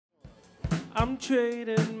I'm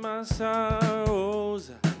trading my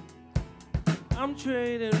sorrows. I'm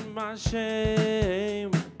trading my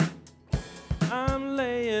shame. I'm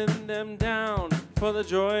laying them down for the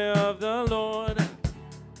joy of the Lord.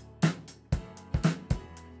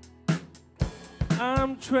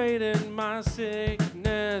 I'm trading my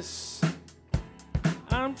sickness.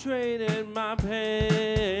 I'm trading my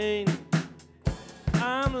pain.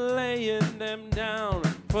 I'm laying them down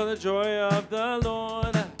for the joy of the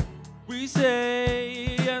Lord. We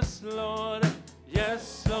say, yes, Lord.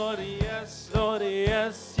 Yes, Lord. Yes, Lord.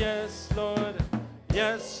 Yes, yes, Lord.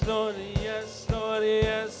 Yes, Lord. Yes, Lord.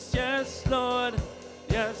 Yes, yes, Lord.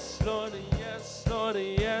 Yes, Lord. Yes, Lord.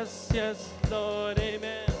 Yes, yes, Lord.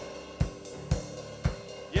 Amen.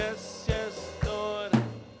 Yes, yes, Lord.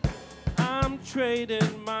 I'm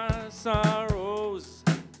trading my sorrows.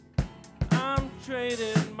 I'm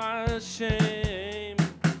trading my shame.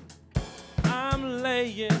 I'm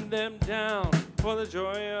laying them down for the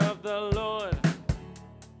joy of the Lord.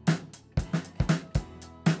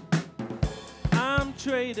 I'm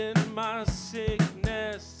trading my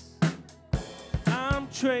sickness. I'm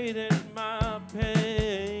trading my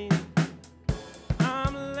pain.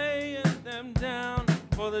 I'm laying them down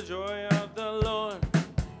for the joy of the Lord.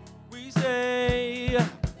 We say,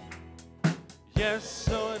 yes,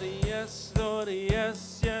 Lord, yes, Lord,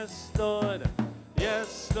 yes, yes, Lord.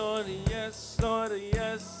 Yes, Lord, yes, Lord,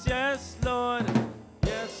 yes, yes, Lord.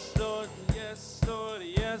 Yes, Lord, yes, Lord,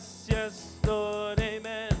 yes, yes, Lord,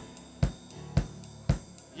 amen.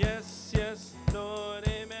 Yes, yes, Lord,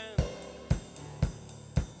 amen.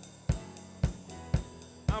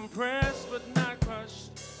 I'm pressed but not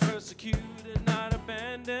crushed, persecuted, not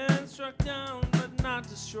abandoned, struck down but not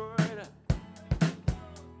destroyed.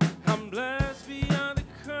 I'm blessed beyond the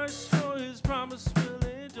curse, for his promise will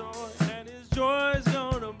endure, and his joy is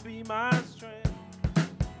gonna be my strength.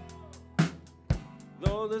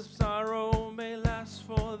 Though the sorrow may last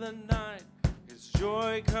for the night, his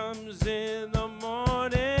joy comes in the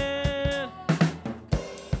morning.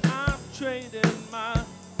 I'm trading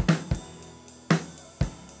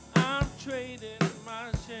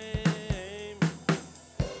my shame.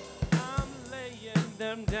 I'm laying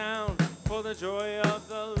them down for the joy of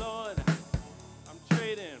the Lord.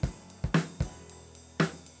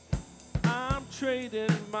 I'm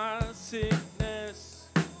trading my sickness.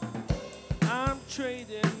 I'm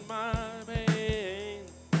trading my pain.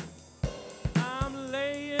 I'm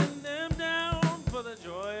laying them down for the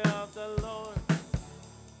joy of the Lord.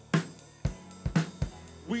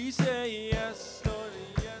 We say yes, Lord,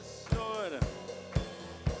 yes, Lord.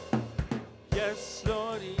 Yes,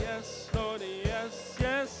 Lord, yes, Lord, yes,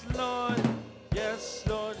 yes, Lord. Yes,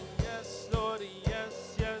 Lord, yes, Lord,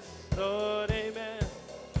 yes, yes, Lord, amen.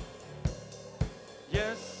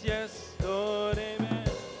 Yes, yes, Lord, amen.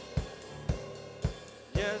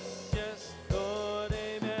 Yes, yes, Lord,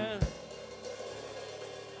 amen.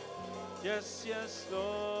 Yes, yes,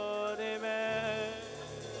 Lord, amen.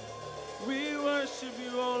 We worship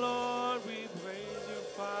you, O Lord. We praise you,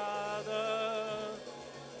 Father.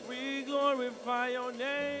 We glorify your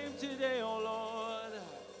name today, O Lord.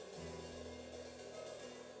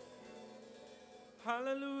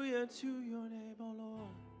 Hallelujah to your name, O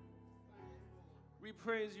Lord. We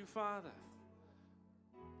praise you, Father.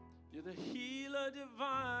 You're the healer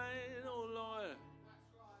divine, O Lord.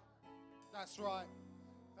 That's right.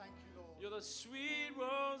 Thank you, Lord. You're the sweet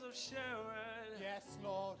rose of Sharon. Yes,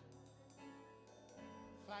 Lord.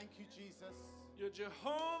 Thank you, Jesus. You're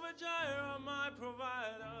Jehovah Jireh, my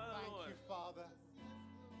provider. Thank Lord. you, Father.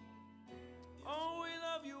 Oh, we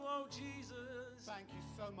love you, oh Jesus. Thank you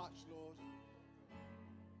so much, Lord.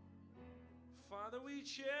 Father, we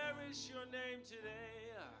cherish your name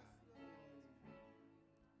today.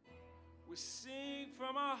 We sing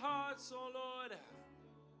from our hearts, oh Lord.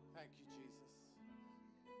 Thank you, Jesus.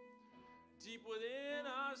 Deep within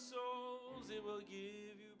our souls, it will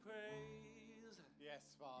give you praise.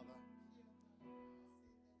 Yes, Father.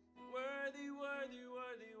 Worthy, worthy,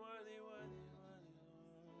 worthy, worthy, worthy, worthy,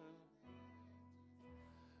 Lord.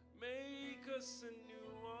 Make us anew,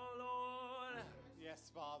 oh Lord. Yes,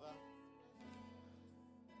 Father.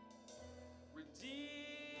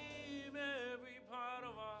 Redeem every part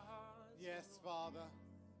of our hearts. Yes, Father.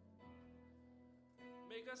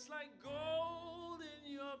 Make us like gold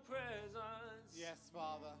in your presence. Yes,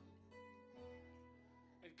 Father.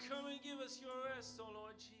 And come and give us your rest, oh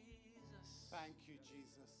Lord Jesus. Thank you,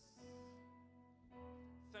 Jesus.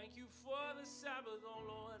 Thank you for the Sabbath, oh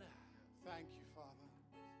Lord. Thank you, Father.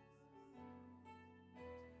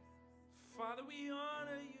 Father, we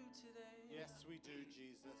honor you today. Yes, we do,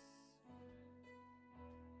 Jesus.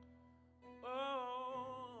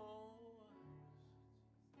 Oh,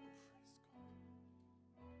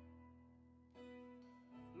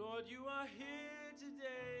 Lord, you are here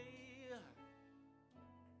today.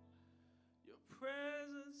 Your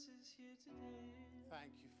presence is here today.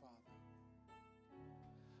 Thank you, Father.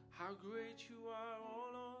 How great you are, oh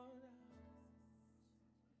Lord.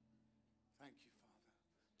 Thank you, Father.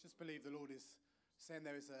 Just believe the Lord is saying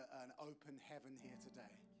there is an open heaven here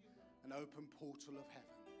today, an open portal of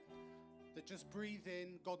heaven. That just breathe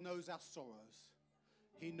in. God knows our sorrows.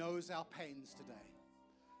 He knows our pains today.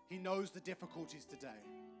 He knows the difficulties today.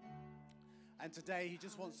 And today He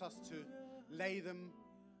just wants us to lay them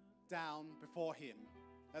down before Him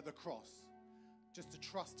at the cross, just to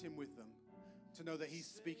trust Him with them, to know that He's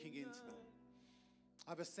speaking into them.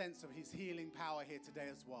 I have a sense of His healing power here today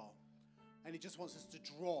as well. And He just wants us to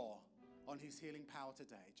draw on His healing power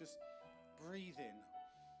today. Just breathe in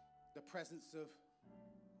the presence of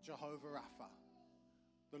Jehovah Rapha,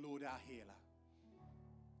 the Lord our healer.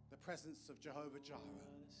 The presence of Jehovah Jireh,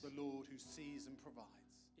 the Lord who sees and provides.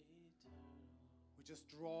 We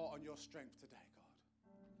just draw on your strength today, God.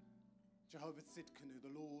 Jehovah Tzidkenu,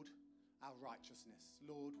 the Lord, our righteousness.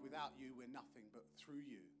 Lord, without you, we're nothing, but through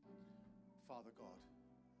you, Father God,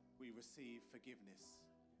 we receive forgiveness.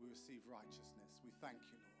 We receive righteousness. We thank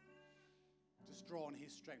you, Lord. Just draw on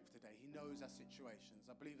His strength today. He knows our situations.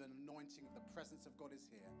 I believe an anointing of the presence of God is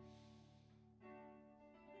here.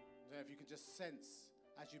 So if you can just sense,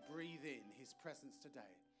 as you breathe in His presence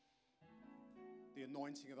today, the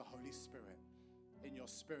anointing of the Holy Spirit in your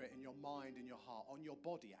spirit, in your mind, in your heart, on your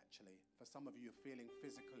body actually. For some of you, you're feeling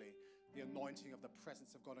physically the anointing of the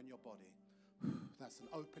presence of God on your body. That's an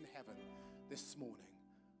open heaven this morning.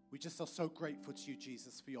 We just are so grateful to you,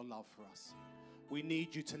 Jesus, for your love for us. We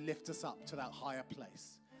need you to lift us up to that higher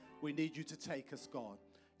place. We need you to take us, God,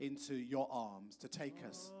 into your arms, to take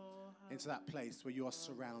us into that place where you are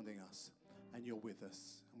surrounding us and you're with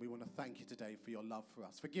us. And we want to thank you today for your love for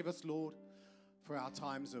us. Forgive us, Lord, for our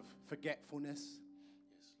times of forgetfulness,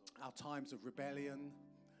 our times of rebellion.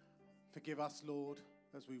 Forgive us, Lord,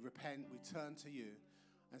 as we repent, we turn to you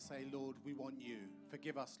and say, Lord, we want you.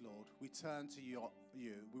 Forgive us, Lord. We turn to you.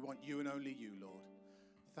 We want you and only you, Lord.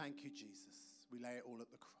 Thank you, Jesus. We lay it all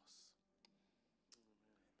at the cross.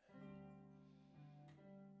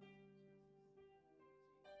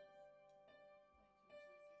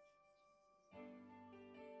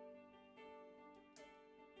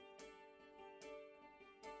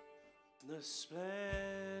 The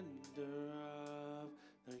splendor of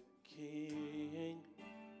the King,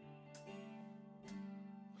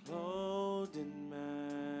 clothed in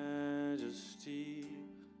majesty,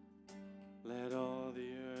 let all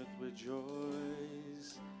the earth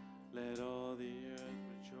rejoice, let all the earth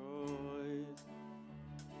rejoice.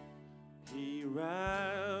 He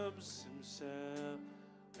wraps himself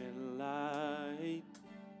in light,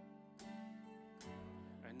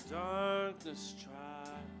 and darkness tries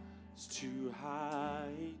to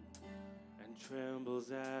hide, and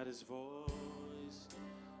trembles at his voice,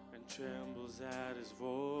 and trembles at his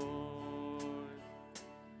voice.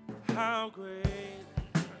 How great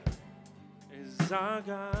is our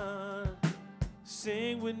God?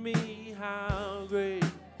 Sing with me, how great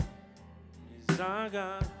is our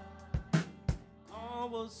God? All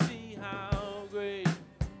will see how great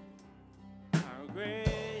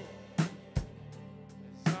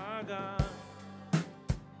is our God.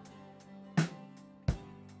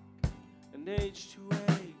 And age to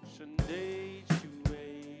age, and age to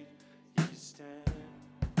age, He stands.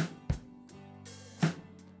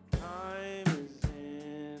 Time is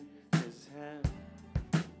in His hand.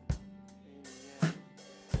 In the end.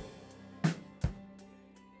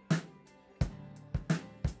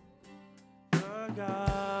 The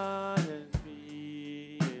God and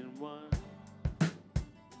me in one.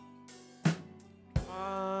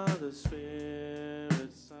 Father,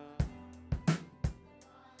 Spirit, Son.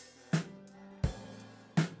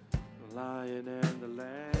 The Lion and the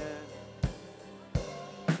Lamb.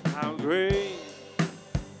 How great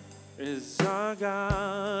is our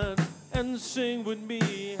God, and sing with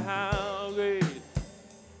me, how great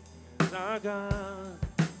is our God,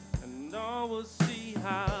 and all will see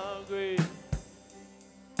how great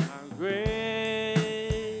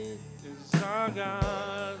is our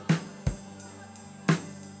God.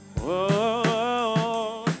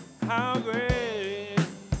 Oh, how great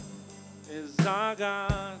is our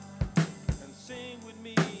God, and sing with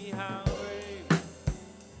me, how great.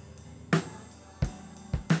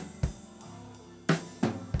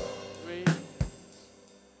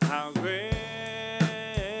 How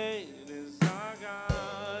great is our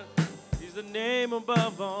God? He's the name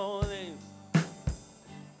above all names.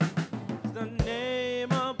 He's the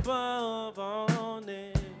name above all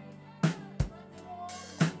names.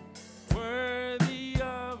 Worthy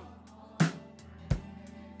of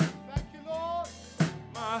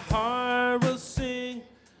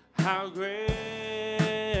great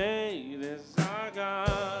is our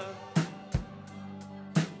God.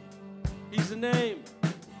 He's the name.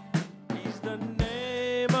 He's the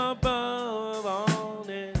name above all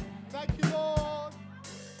names. Thank you, Lord.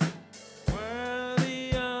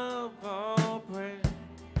 Worthy of all praise.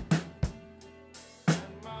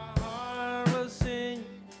 And my heart will sing,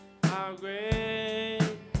 how great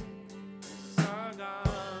is our God.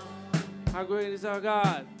 How great is our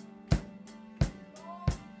God.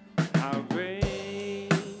 How great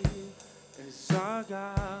is our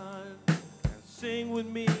God. And sing with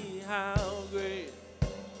me, how great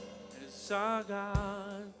is our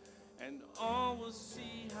God. And all will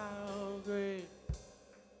see how great is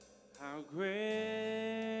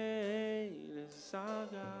our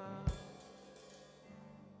God.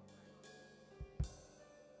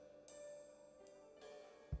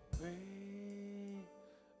 Great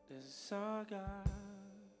is our God.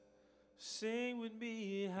 Sing with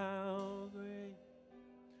me, how great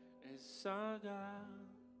is our God,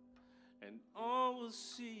 and all will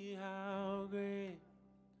see how great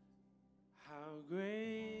is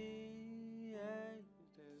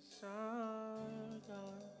our God.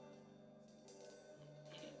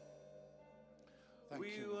 Thank We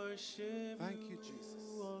you, Lord. worship Thank you, you,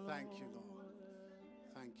 Jesus. O Lord. Thank you, Lord.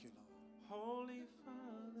 Thank you, Lord. Holy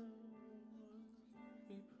Father,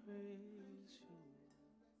 we praise you.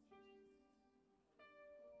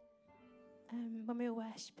 When we were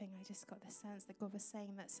worshipping, I just got the sense that God was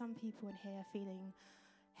saying that some people in here are feeling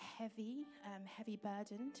heavy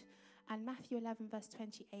burdened. And Matthew 11 verse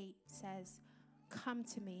 28 says, "Come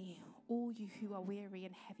to me, all you who are weary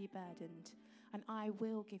and heavy burdened, and I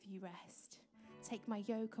will give you rest. Take my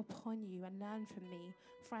yoke upon you and learn from me,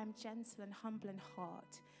 for I am gentle and humble in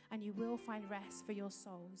heart, and you will find rest for your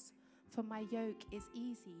souls. For my yoke is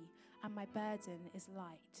easy and my burden is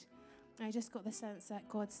light." And I just got the sense that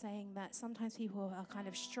God's saying that sometimes people are kind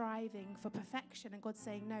of striving for perfection, and God's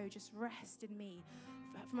saying, no, just rest in me.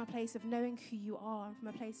 From a place of knowing who you are, and from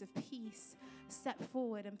a place of peace, step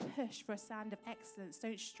forward and push for a sound of excellence.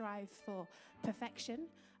 Don't strive for perfection,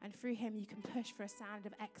 and through him you can push for a sound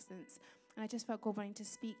of excellence. And I just felt God wanting to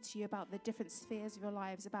speak to you about the different spheres of your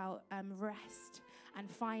lives, about rest and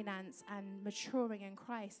finance and maturing in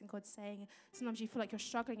Christ. And God's saying sometimes you feel like you're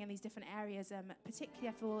struggling in these different areas. Particularly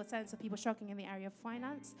I feel a sense of people struggling in the area of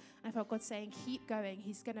finance. And I felt God saying, keep going.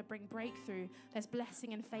 He's going to bring breakthrough. There's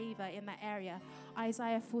blessing and favor in that area.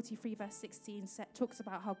 Isaiah 43 verse 16 talks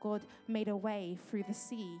about how God made a way through the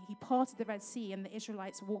sea. He parted the Red Sea and the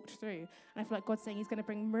Israelites walked through. And I feel like God's saying he's going to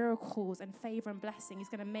bring miracles and favor and blessing. He's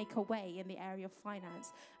going to make a way in the area of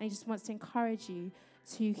finance. And he just wants to encourage you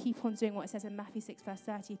to keep on doing what it says in Matthew 6 verse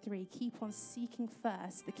 33. Keep on seeking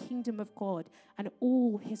first the kingdom of God and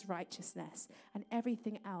all his righteousness, and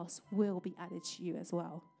everything else will be added to you as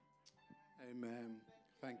well. Amen.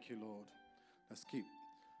 Thank you, Lord. Let's keep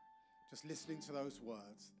just listening to those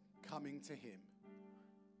words. Coming to him,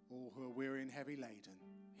 all who are weary and heavy laden,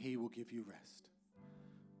 he will give you rest.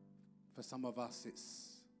 For some of us,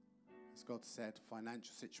 it's, as God said,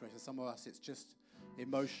 financial situations. Some of us, it's just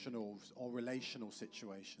emotional or relational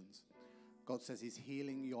situations. God says he's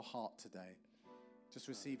healing your heart today. Just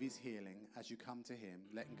receive his healing as you come to him,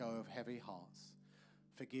 letting go of heavy hearts,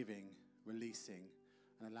 forgiving, releasing,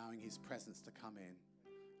 and allowing his presence to come in.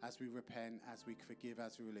 As we repent, as we forgive,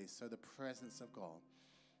 as we release. So the presence of God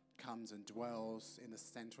comes and dwells in the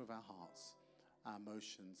center of our hearts. Our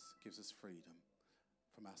emotions, gives us freedom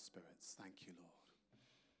from our spirits. Thank you, Lord.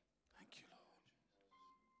 Thank you, Lord.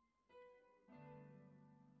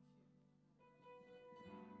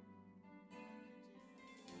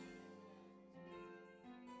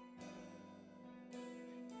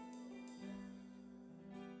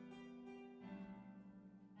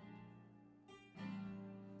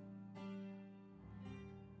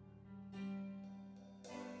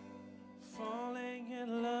 Falling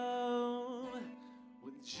in love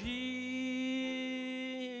with Jesus.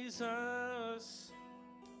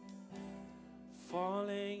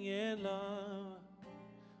 Falling in love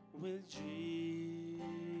with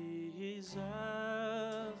Jesus.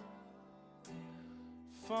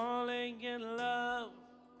 Falling in love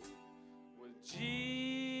with Jesus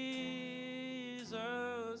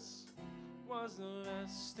was the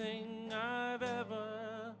best thing I've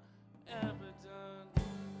ever done.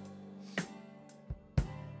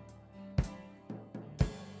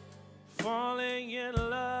 Falling in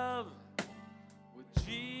love with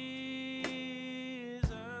Jesus.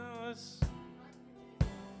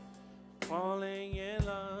 Falling in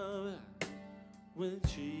love with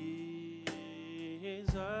Jesus.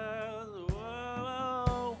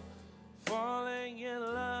 Whoa. Falling in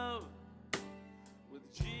love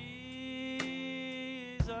with Jesus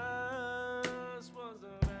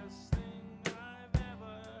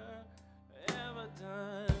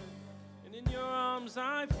arms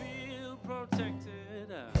I feel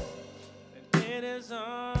protected. And in his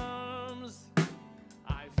arms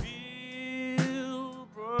I feel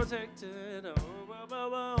protected. Oh, oh,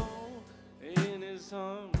 oh, oh. In his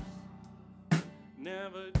arms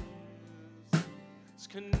never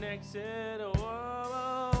disconnected. Oh,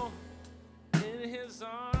 oh, oh. In his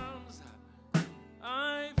arms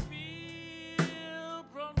I feel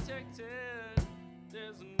protected.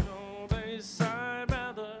 There's no place I'd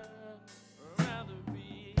rather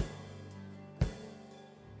be.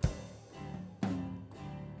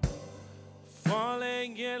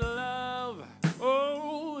 Falling in love,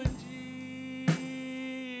 oh, in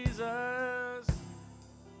Jesus.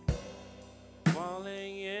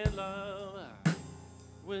 Falling in love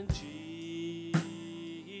with Jesus.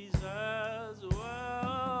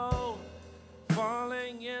 Whoa.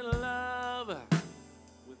 Falling in love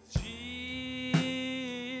with Jesus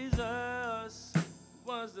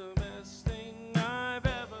was the best thing I've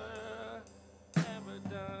ever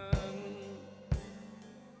done.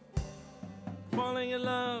 Falling in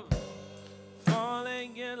love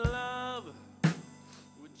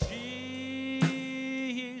with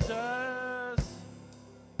Jesus.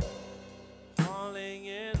 Falling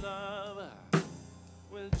in love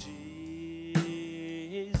with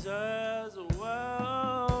Jesus.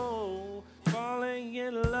 Whoa. Falling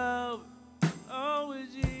in love, oh,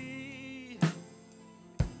 with Jesus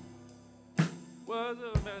was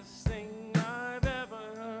the best thing I've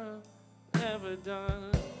ever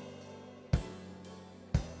done.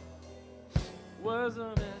 Was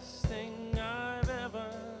the best thing I've ever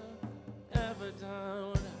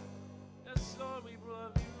done. Yes, Lord, we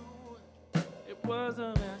love you. It was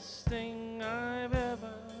the best thing I've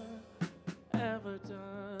ever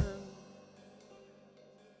done.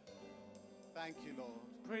 Thank you, Lord.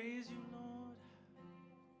 Praise you, Lord.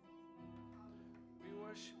 We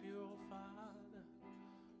worship you, oh Father.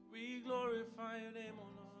 We glorify your name, oh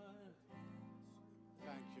Lord.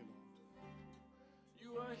 Thank you, Lord.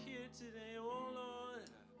 You are here today, oh Lord,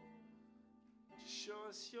 to show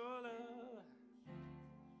us your love.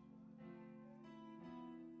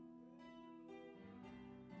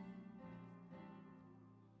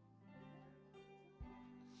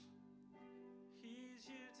 He's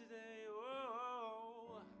here today,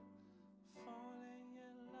 oh, falling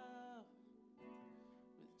in love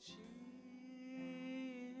with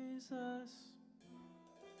Jesus.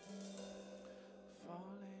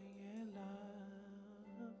 Falling in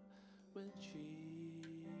love with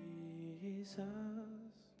Jesus.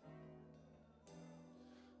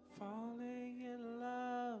 Falling in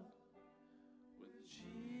love with Jesus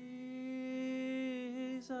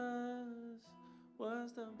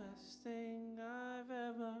was the best thing I've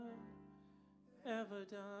ever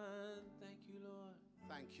done. Thank you, Lord.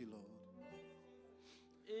 Thank you, Lord.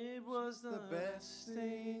 It was the best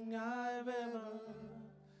thing I've ever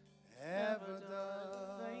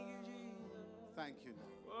done. Thank you, Jesus. Thank you, Lord.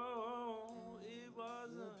 Oh, it was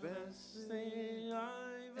the best thing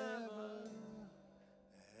I've ever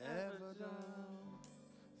done.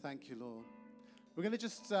 Thank you, Lord. We're going to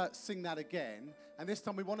just sing that again. And this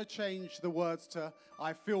time we want to change the words to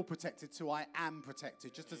I feel protected to I am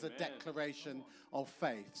protected, just as a declaration of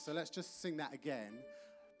faith. So let's just sing that again.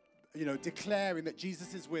 You know, declaring that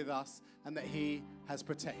Jesus is with us and that he has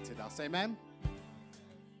protected us. Amen?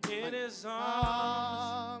 In his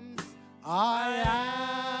arms, I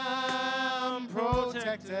am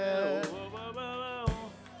protected.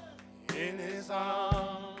 In his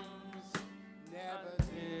arms, Never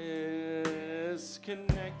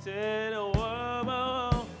disconnected.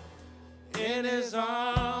 In his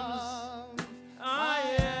arms, I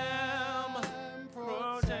am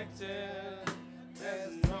protected.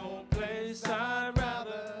 There's no place I'd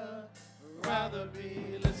rather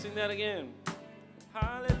be. Let's sing that again.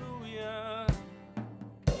 Hallelujah.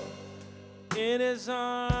 In his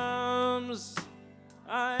arms,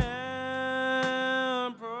 I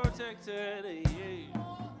am protected.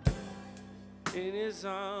 In his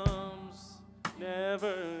arms,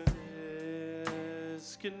 never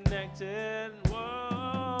disconnected.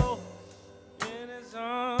 Whoa. In his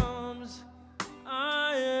arms,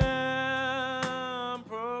 I am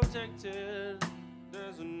protected.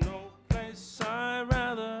 There's no place I'd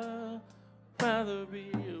rather be.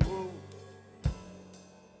 Whoa.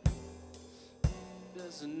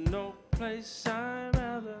 There's no place I'd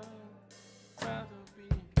rather be.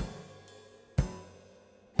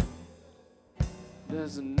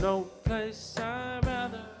 There's no place I'd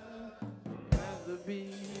rather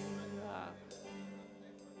be.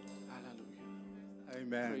 Hallelujah.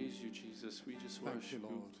 Amen. Praise you, Jesus. We just Thank worship you,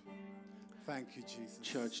 Lord. Thank you, Jesus.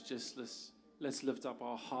 Church, just let's Let's lift up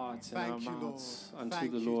our hearts and Thank our you, mouths Lord. unto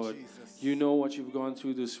Thank the you, Lord. Jesus. You know what you've gone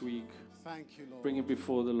through this week. Thank you, Lord. Bring it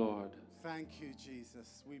before the Lord Thank you,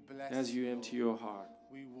 Jesus. We bless as you Lord. empty your heart.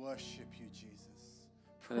 We worship you, Jesus.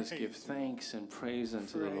 Let us give Praise you, thanks and praise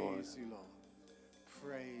unto the Lord. Praise you, Lord.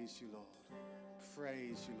 Praise you, Lord.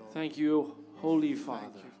 Praise you, Lord. Thank you, Holy Thank Father.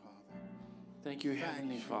 you, Father. Thank you, Thank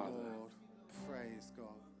Heavenly you, Father. Lord. Praise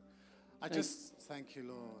God. Thank you,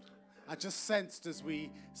 Lord. I just sensed as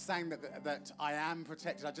we sang that I am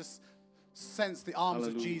protected. I just sensed the arms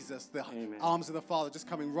of Hallelujah. Jesus, the Amen. arms of the Father just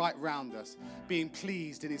coming right round us, being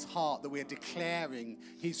pleased in his heart that we are declaring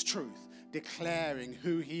his truth, declaring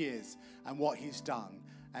who he is and what he's done.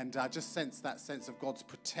 And I just sense that sense of God's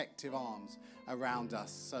protective arms around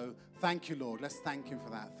us. So thank you, Lord. Let's thank him for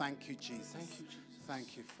that. Thank you, Jesus. Thank you, Jesus.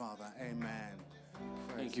 Thank you, Father. Amen.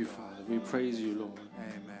 Praise Thank you, God. Father. We praise you, Lord.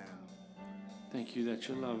 Amen. Thank you that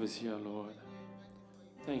your love is here, Lord.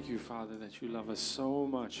 Thank you, Father, that you love us so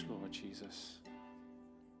much, Lord Jesus.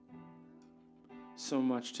 So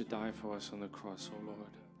much to die for us on the cross, oh Lord.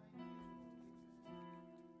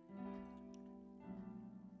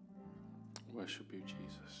 Worship you,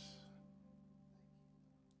 Jesus.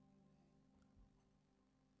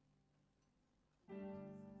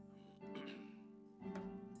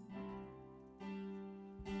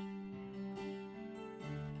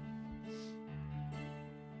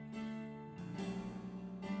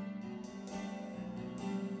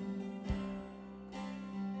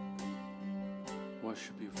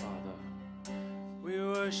 Worship you, Father. We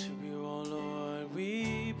worship you, oh Lord.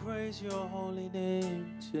 We praise your holy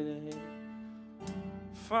name today.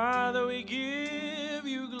 Father, we give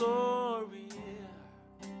you glory.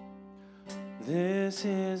 This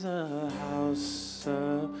is a house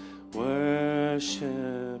of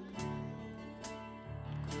worship.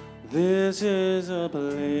 This is a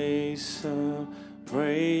place of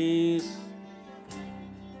praise,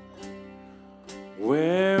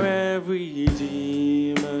 where every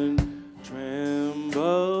demon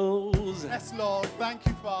trembles. Yes, Lord. Thank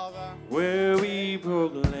you, Father. Where we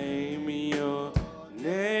proclaim your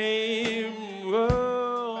name.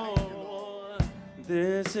 Oh,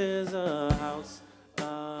 this is a house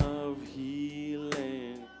of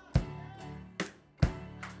healing.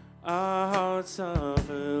 Our hearts are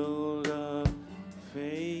filled of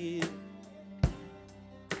faith.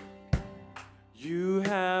 You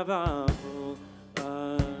have our full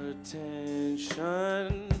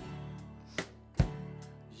attention.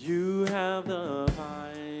 You have the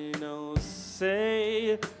final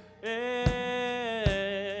say.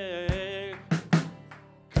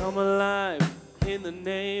 Come alive in the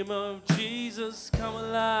name of Jesus. Come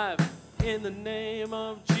alive in the name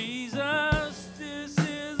of Jesus. This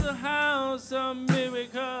is a house of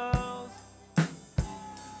miracles.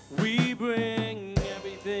 We bring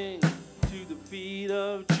everything to the feet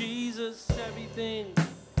of Jesus. Everything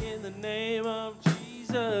in the name of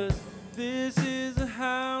Jesus. This is a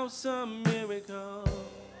house of miracles.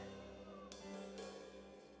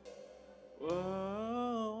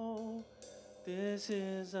 Whoa, this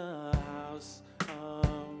is a house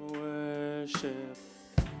of worship.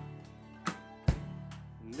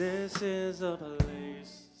 This is a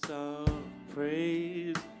place of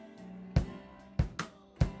praise,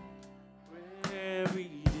 where every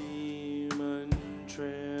demon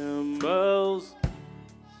trembles,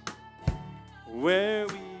 where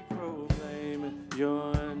we proclaim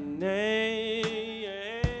your name.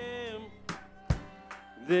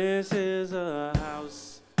 This is a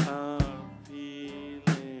house of healing.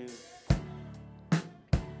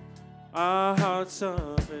 Our hearts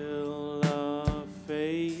are filled of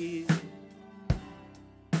faith.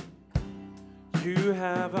 You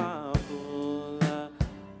have our full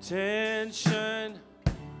attention.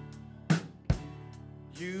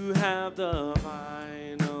 You have the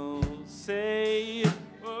final say.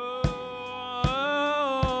 Oh,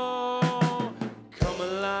 come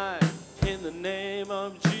alive in the name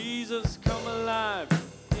of Jesus. Come alive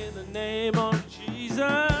in the name of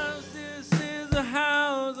Jesus. This is a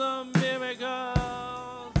house of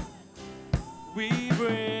miracles. We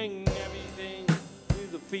bring everything to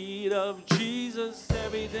the feet of Jesus.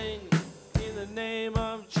 Everything in the name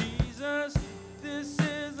of Jesus. This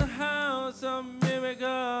is a house of miracles.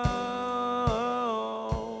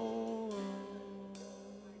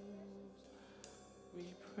 We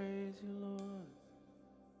praise you, Lord.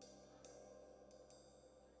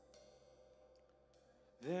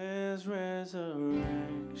 There's resurrection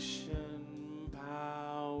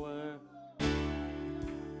power.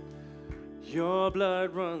 Your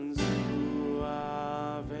blood runs through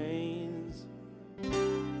our veins.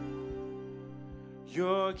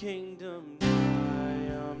 Your kingdom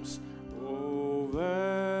triumphs over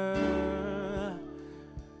over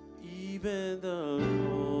even the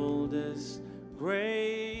coldest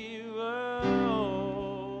grave.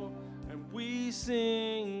 Oh, and we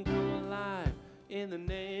sing, come alive in the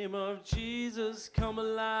name of Jesus. Come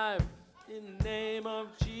alive in the name of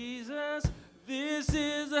Jesus. This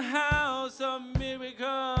is a house of miracles.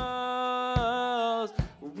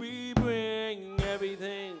 We bring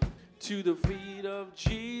everything to the feet of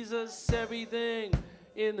Jesus. Everything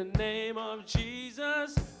in the name of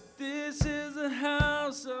Jesus. This is a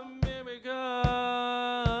house of miracles.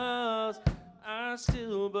 I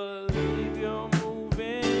still believe you're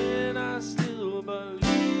moving. I still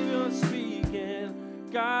believe you're speaking.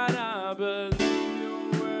 God, I believe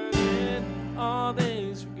you're working all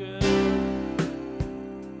things for good.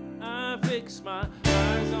 I fix my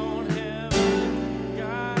eyes on heaven.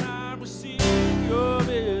 God, I receive your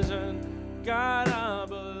vision. God, I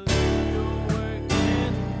believe you're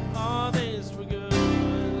working all things for good.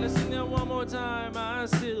 Let's sing that one more time. I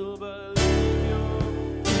still believe you're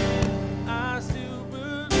moving. I still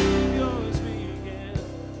believe you're speaking.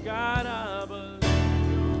 God, I believe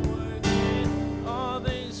you're working all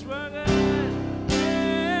things for good.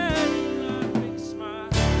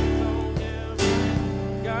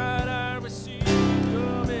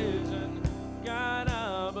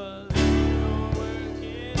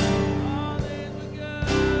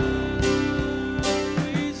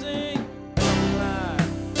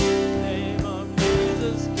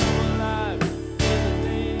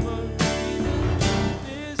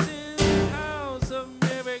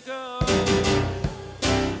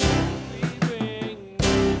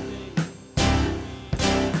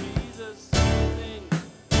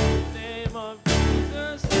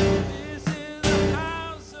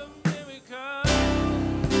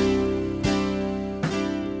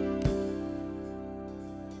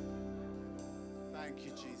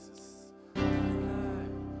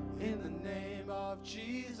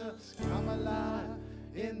 Come alive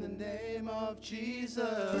in the name of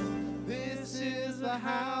Jesus. This is the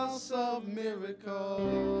house of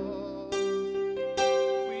miracles.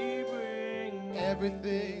 We bring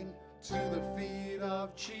everything to the feet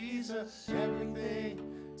of Jesus. Everything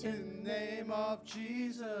to the name of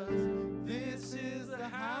Jesus. This is the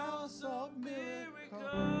house of miracles.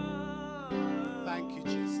 Thank you,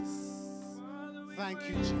 Jesus. Thank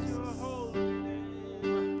you, Jesus.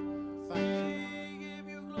 Thank you.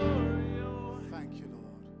 Thank you, Lord.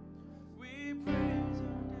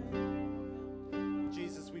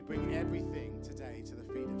 Jesus, we bring everything today to the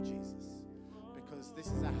feet of Jesus, because this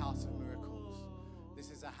is a house of miracles. This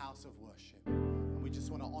is a house of worship. And we just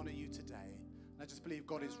want to honor you today. And I just believe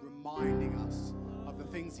God is reminding us of the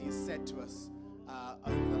things he has said to us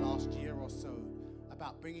over the last year or so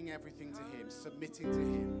about bringing everything to him, submitting to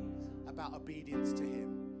him, about obedience to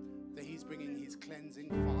him, that he's bringing his cleansing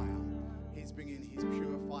fire. He's bringing his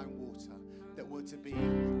purifying water, that we're to be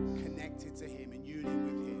connected to him, in union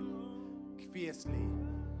with him, fiercely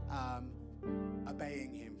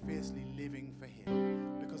obeying him, fiercely living for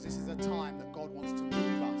him. Because this is a time that God wants to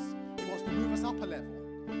move us. He wants to move us up a level.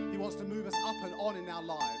 He wants to move us up and on in our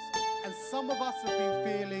lives. And some of us have been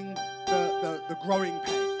feeling the growing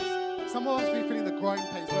pains. Some of us have been feeling the growing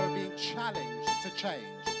pains where we're being challenged to change.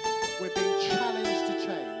 We're being challenged to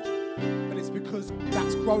change. But it's because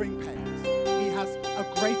that's growing pains. He has a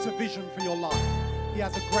greater vision for your life. He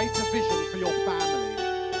has a greater vision for your family.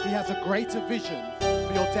 He has a greater vision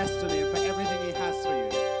for your destiny and for everything he has for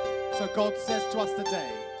you. So God says to us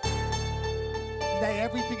today, lay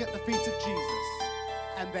everything at the feet of Jesus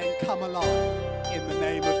and then come alive in the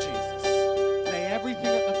name of Jesus. Lay everything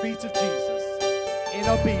at the feet of Jesus in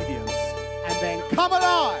obedience and then come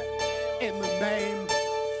alive in the name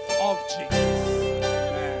of Jesus.